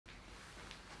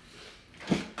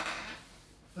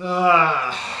Is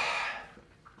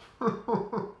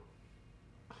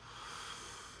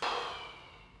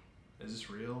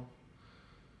this real?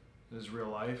 Is this real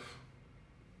life?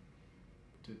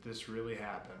 Did this really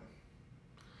happen?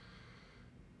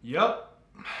 Yep.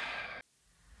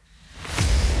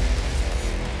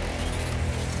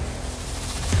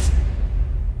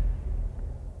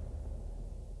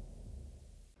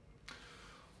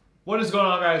 What is going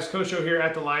on, guys? Coach O here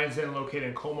at the Lions Inn located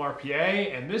in Colmar, PA,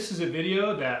 and this is a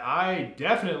video that I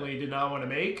definitely did not want to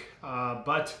make,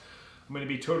 but I'm going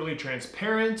to be totally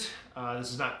transparent.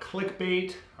 This is not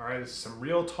clickbait, all right? This is some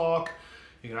real talk.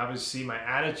 You can obviously see my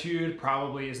attitude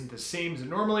probably isn't the same as it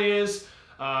normally is,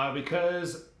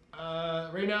 because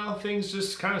right now things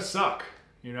just kind of suck.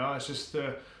 You know, it's just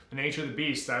the nature of the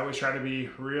beast. I always try to be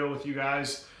real with you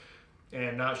guys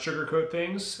and not sugarcoat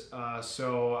things.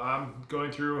 So I'm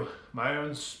going through my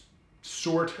own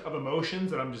sort of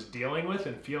emotions that I'm just dealing with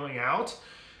and feeling out.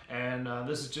 And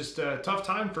this is just a tough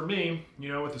time for me, you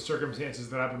know, with the circumstances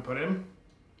that I've been put in.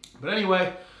 But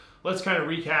anyway, let's kind of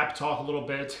recap, talk a little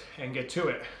bit, and get to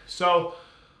it. So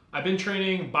I've been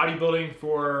training bodybuilding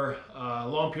for a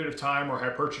long period of time, or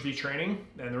hypertrophy training.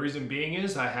 And the reason being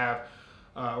is I have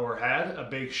had a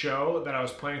big show that I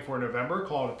was playing for in November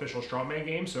called Official Strongman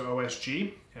Games, so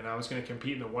OSG, and I was going to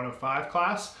compete in the 1 of 5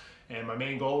 class, and my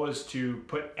main goal was to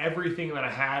put everything that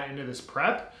I had into this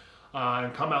prep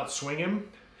and come out swinging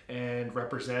and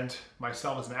represent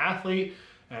myself as an athlete,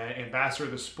 ambassador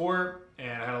of the sport,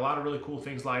 and I had a lot of really cool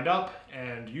things lined up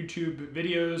and YouTube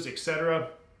videos, etc.,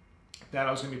 that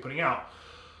I was going to be putting out.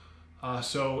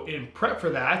 So in prep for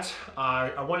that,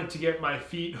 I wanted to get my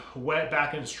feet wet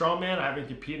back in strongman. I haven't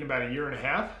competed in about 1.5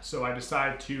 years, so I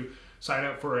decided to sign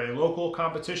up for a local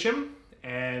competition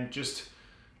and just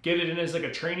get it in as like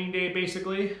a training day,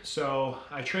 basically. So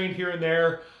I trained here and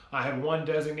there. I had one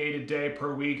designated day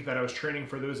per week that I was training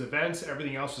for those events.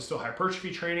 Everything else was still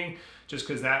hypertrophy training, just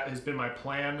because that has been my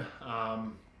plan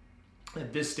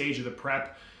at this stage of the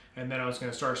prep. And then I was going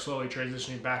to start slowly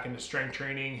transitioning back into strength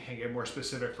training and get more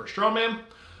specific for strongman.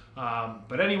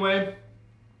 But anyway,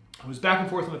 I was back and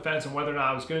forth on the fence on whether or not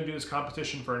I was going to do this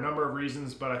competition for a number of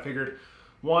reasons. But I figured,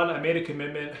 one, I made a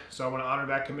commitment, so I want to honor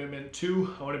that commitment.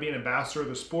 2, I want to be an ambassador of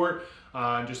the sport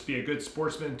and just be a good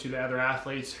sportsman to the other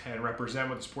athletes and represent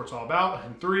what the sport's all about.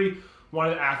 And 3, one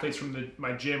of the athletes from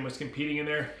my gym was competing in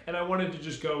there, and I wanted to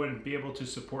just go and be able to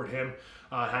support him,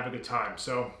 have a good time.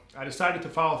 So I decided to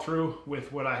follow through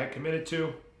with what I had committed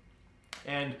to,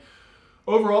 and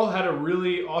overall had a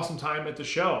really awesome time at the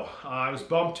show. I was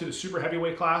bumped to the super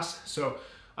heavyweight class, so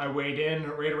I weighed in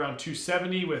right around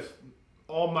 270 with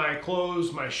all my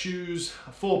clothes, my shoes,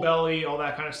 a full belly, all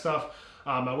that kind of stuff.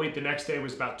 My weight the next day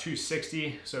was about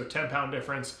 260, so 10-pound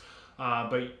difference.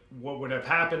 But what would have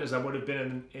happened is I would have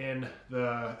been in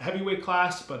the heavyweight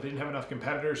class, but they didn't have enough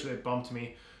competitors, so they bumped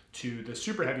me to the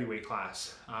super heavyweight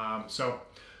class. So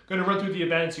going to run through the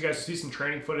events. You guys will see some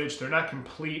training footage. They're not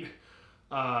complete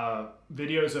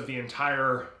videos of the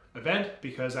entire event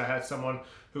because I had someone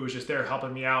who was just there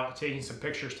helping me out, taking some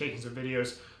pictures, taking some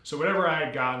videos. So whatever I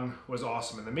had gotten was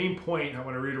awesome. And the main point I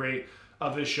want to reiterate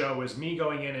of this show was me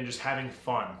going in and just having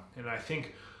fun. And I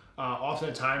think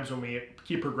oftentimes when we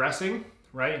keep progressing,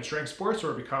 right, in strength sports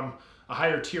or become a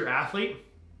higher tier athlete,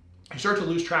 you start to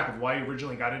lose track of why you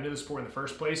originally got into the sport in the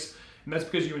first place. And that's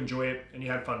because you enjoy it and you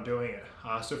had fun doing it.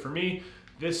 So for me,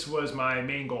 this was my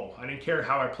main goal. I didn't care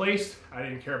how I placed. I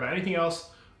didn't care about anything else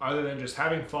other than just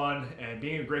having fun and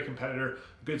being a great competitor,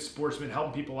 a good sportsman,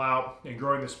 helping people out and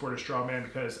growing the sport of strongman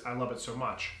because I love it so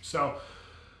much. So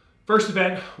first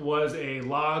event was a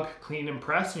log clean and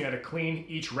press. You had to clean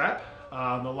each rep. The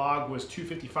log was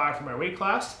 255 for my weight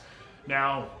class.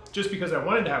 Now, just because I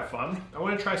wanted to have fun, I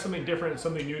wanted to try something different and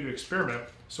something new to experiment.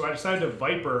 So I decided to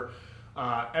Viper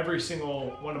every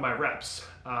single one of my reps.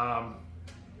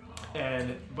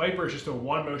 And Viper is just a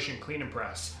one motion clean and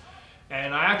press.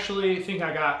 And I actually think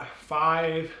I got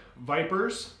 5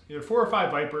 Vipers, either 4 or 5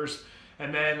 Vipers.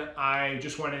 And then I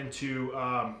just went into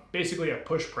basically a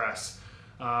push press.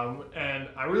 And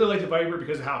I really liked the Viper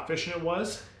because of how efficient it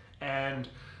was. And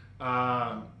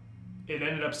it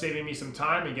ended up saving me some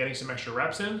time and getting some extra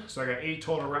reps in. So I got 8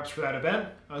 total reps for that event.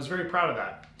 I was very proud of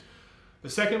that. The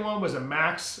second one was a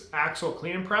max axle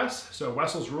clean and press. So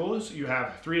Wessel's rules, you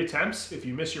have 3 attempts. If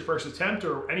you miss your first attempt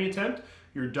or any attempt,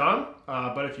 you're done.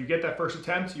 But if you get that first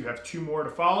attempt, you have 2 more to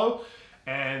follow.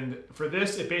 And for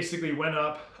this, it basically went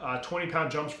up 20-pound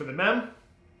jumps for the men.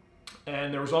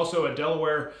 And there was also a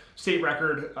Delaware state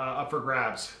record up for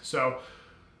grabs. So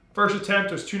First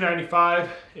attempt was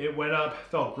 295. It went up,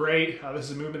 felt great. This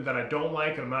is a movement that I don't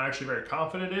like and I'm not actually very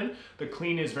confident in. The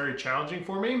clean is very challenging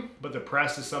for me, but the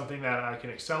press is something that I can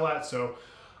excel at, so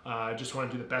I just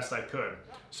want to do the best I could.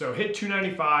 So hit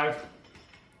 295,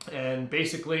 and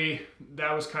basically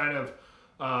that was kind of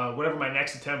whatever my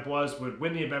next attempt was would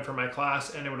win the event for my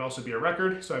class, and it would also be a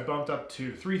record. So I bumped up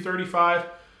to 335.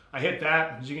 I hit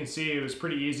that. As you can see, it was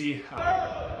pretty easy.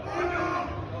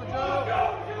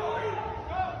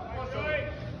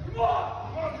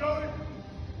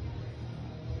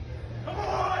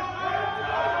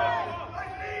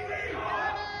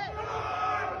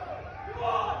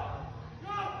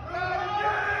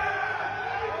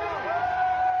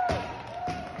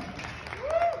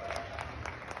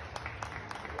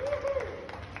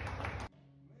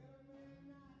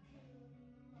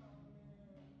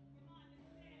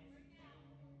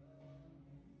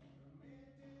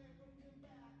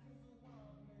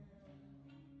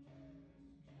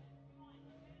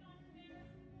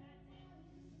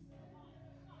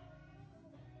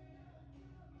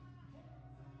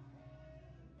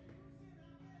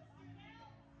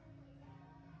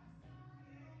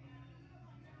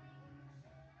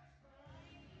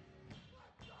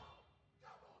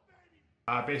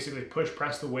 Basically push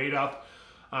press the weight up,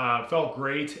 felt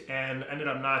great, and ended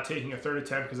up not taking a third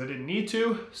attempt because I didn't need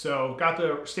to. So got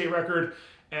the state record,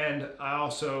 and I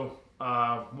also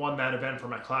won that event for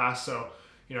my class. So,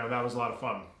 you know, that was a lot of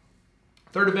fun.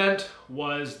 Third event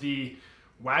was the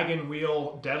wagon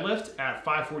wheel deadlift at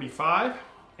 545.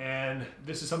 And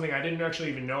this is something I didn't actually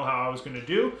even know how I was going to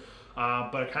do,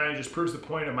 but it kind of just proves the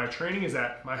point of my training is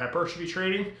that my hypertrophy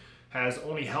training has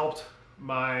only helped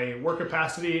my work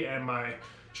capacity and my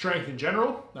strength in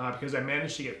general, because I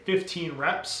managed to get 15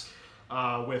 reps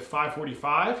with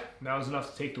 545. And that was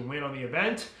enough to take the win on the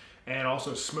event and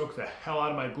also smoke the hell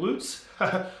out of my glutes.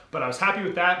 But I was happy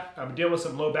with that. I've been dealing with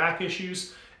some low back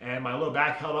issues and my low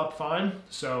back held up fine.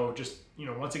 So just, you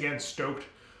know, once again, stoked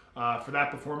for that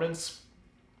performance.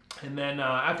 And then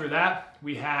after that,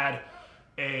 we had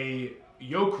a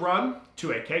yoke run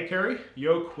to a keg carry.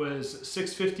 Yoke was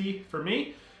 650 for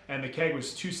me, and the keg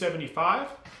was 275.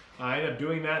 I ended up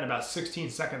doing that in about 16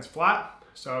 seconds flat.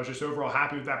 So I was just overall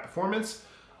happy with that performance.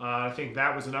 I think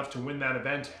that was enough to win that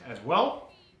event as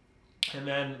well. And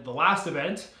then the last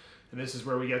event, and this is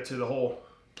where we get to the whole,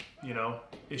 you know,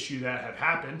 issue that had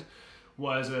happened,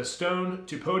 was a stone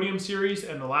to podium series,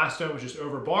 and the last stone was just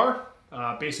over bar.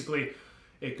 Basically,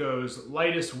 it goes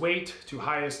lightest weight to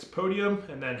highest podium,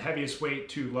 and then heaviest weight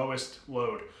to lowest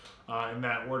load in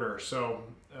that order. So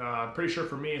I'm pretty sure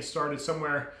for me it started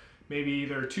somewhere maybe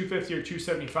either 250 or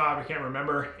 275, I can't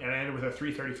remember, and I ended with a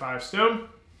 335 stone.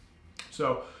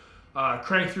 So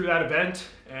cranked through that event,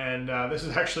 and this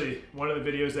is actually one of the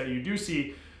videos that you do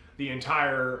see the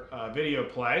entire video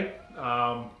play.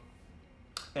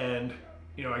 And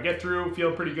you know, I get through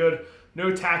feeling pretty good.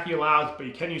 No tacky allowed, but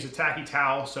you can use a tacky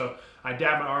towel. So I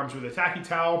dab my arms with a tacky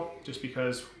towel just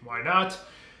because why not?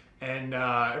 And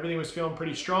everything was feeling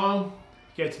pretty strong.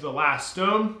 Get to the last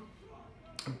stone.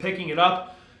 I'm picking it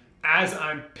up. As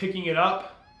I'm picking it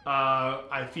up,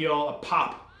 I feel a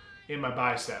pop in my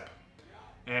bicep.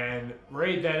 And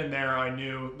right then and there, I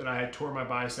knew that I had torn my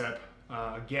bicep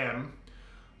again.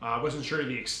 I wasn't sure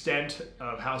the extent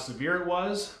of how severe it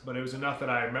was, but it was enough that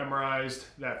I memorized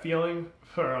that feeling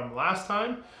from last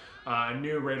time. I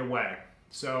knew right away.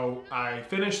 So I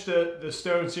finished the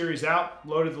stone series out,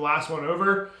 loaded the last one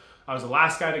over. I was the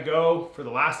last guy to go for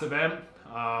the last event.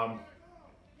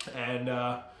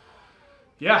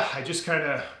 Yeah, I just kind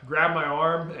of grabbed my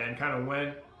arm and kind of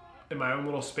went in my own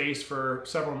little space for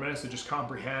several minutes to just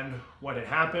comprehend what had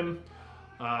happened.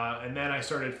 And then I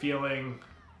started feeling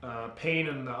pain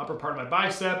in the upper part of my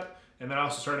bicep, and then I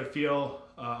also started to feel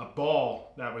a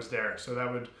ball that was there. So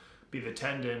that would be the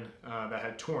tendon that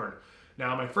had torn.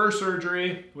 Now my first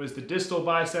surgery was the distal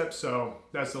bicep, so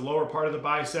that's the lower part of the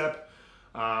bicep.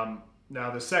 Now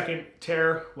the second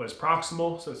tear was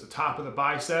proximal, so it's the top of the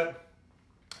bicep.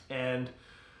 And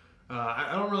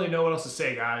I don't really know what else to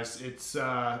say, guys. It's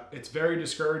very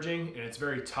discouraging and it's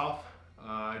very tough.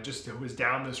 I just was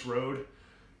down this road,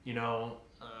 you know,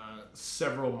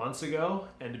 several months ago,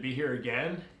 and to be here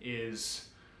again is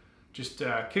just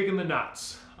kicking the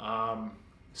nuts.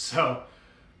 So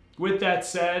with that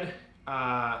said,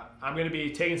 I'm going to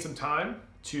be taking some time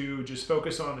to just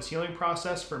focus on this healing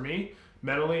process for me,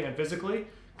 mentally and physically,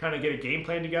 kind of get a game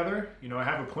plan together. You know, I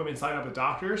have appointments lined up with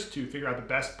doctors to figure out the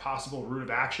best possible route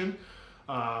of action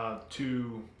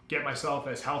to get myself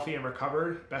as healthy and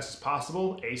recovered best as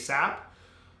possible ASAP.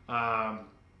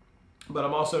 But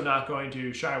I'm also not going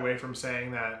to shy away from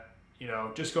saying that, you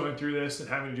know, just going through this and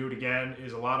having to do it again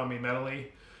is a lot on me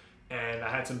mentally. And I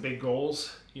had some big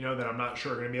goals, you know, that I'm not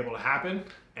sure are going to be able to happen.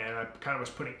 And I kind of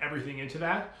was putting everything into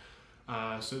that.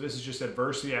 So this is just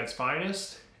adversity at its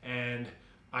finest. And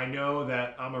I know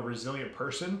that I'm a resilient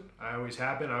person. I always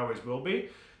have been, I always will be.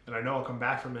 And I know I'll come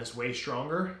back from this way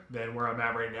stronger than where I'm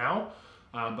at right now.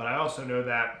 But I also know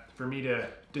that for me to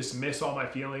dismiss all my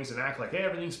feelings and act like, hey,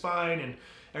 everything's fine and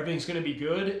everything's going to be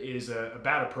good is a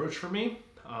bad approach for me.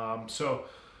 So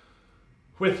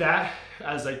with that,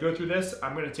 as I go through this,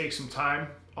 I'm going to take some time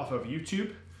off of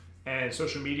YouTube and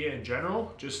social media in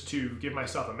general, just to give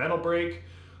myself a mental break.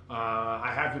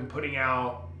 I have been putting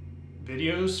out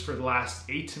videos for the last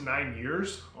 8 to 9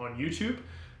 years on YouTube.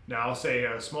 Now I'll say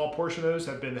a small portion of those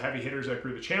have been the heavy hitters that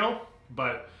grew the channel,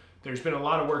 but there's been a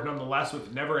lot of work nonetheless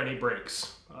with never any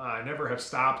breaks. I never have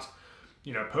stopped,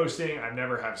 you know, posting. I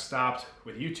never have stopped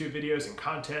with YouTube videos and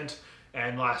content.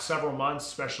 And the last several months,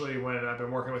 especially when I've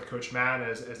been working with Coach Matt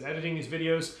as editing these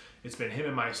videos, it's been him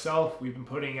and myself. We've been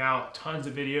putting out tons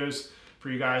of videos for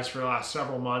you guys for the last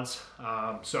several months.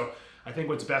 So I think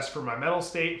what's best for my mental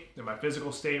state and my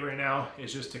physical state right now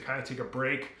is just to kind of take a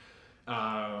break,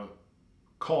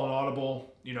 call an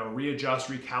audible, you know, readjust,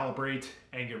 recalibrate,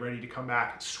 and get ready to come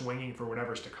back swinging for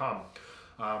whatever's to come.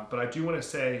 But I do want to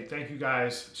say thank you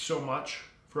guys so much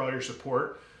for all your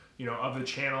support, you know, of the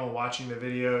channel, watching the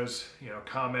videos, you know,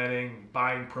 commenting,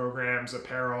 buying programs,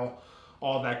 apparel,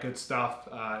 all that good stuff.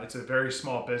 It's a very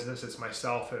small business. It's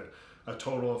myself and a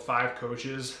total of 5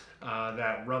 coaches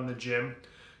that run the gym.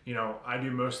 You know, I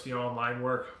do most of the online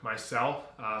work myself,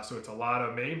 so it's a lot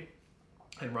of me,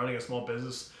 and running a small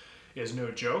business is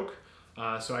no joke.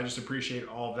 So I just appreciate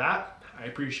all of that. I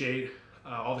appreciate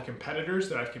all the competitors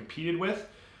that I've competed with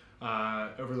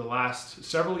over the last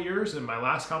several years. In my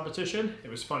last competition, it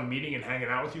was fun meeting and hanging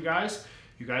out with you guys.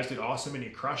 You guys did awesome and you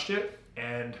crushed it,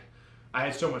 and I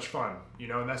had so much fun, you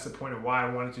know, and that's the point of why I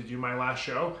wanted to do my last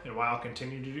show and why I'll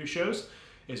continue to do shows,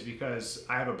 is because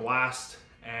I have a blast.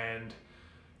 And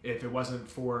if it wasn't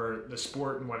for the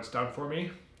sport and what it's done for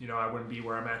me, you know, I wouldn't be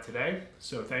where I'm at today.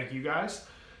 So thank you guys.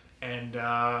 And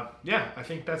yeah, I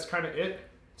think that's kind of it.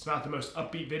 It's not the most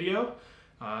upbeat video.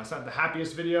 It's not the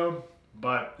happiest video,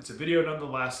 but it's a video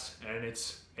nonetheless. And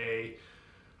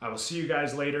I will see you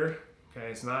guys later. Okay,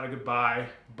 it's not a goodbye,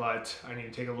 but I need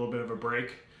to take a little bit of a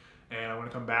break. And I want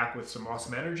to come back with some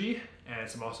awesome energy and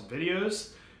some awesome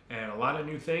videos and a lot of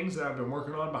new things that I've been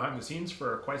working on behind the scenes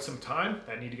for quite some time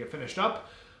that need to get finished up.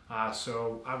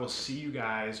 So I will see you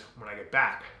guys when I get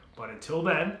back. But until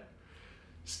then,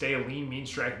 stay a lean, mean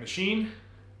strength machine.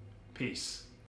 Peace.